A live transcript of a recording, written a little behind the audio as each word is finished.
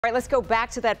All right, let's go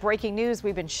back to that breaking news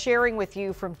we've been sharing with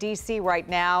you from D.C. right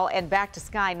now and back to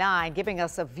Sky 9, giving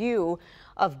us a view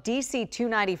of D.C.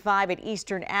 295 at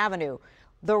Eastern Avenue.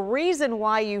 The reason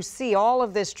why you see all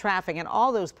of this traffic and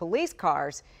all those police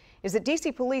cars is that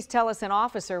D.C. police tell us an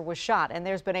officer was shot, and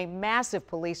there's been a massive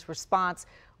police response.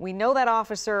 We know that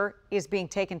officer is being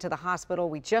taken to the hospital.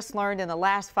 We just learned in the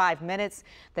last 5 minutes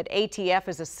that ATF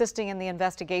is assisting in the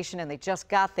investigation, and they just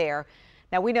got there.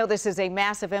 Now, we know this is a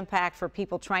massive impact for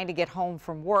people trying to get home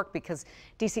from work because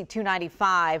DC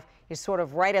 295 is sort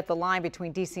of right at the line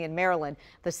between DC and Maryland.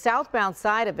 The southbound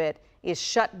side of it is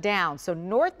shut down, so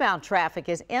northbound traffic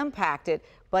is impacted,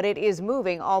 but it is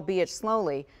moving, albeit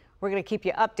slowly. We're going to keep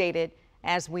you updated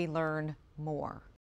as we learn more.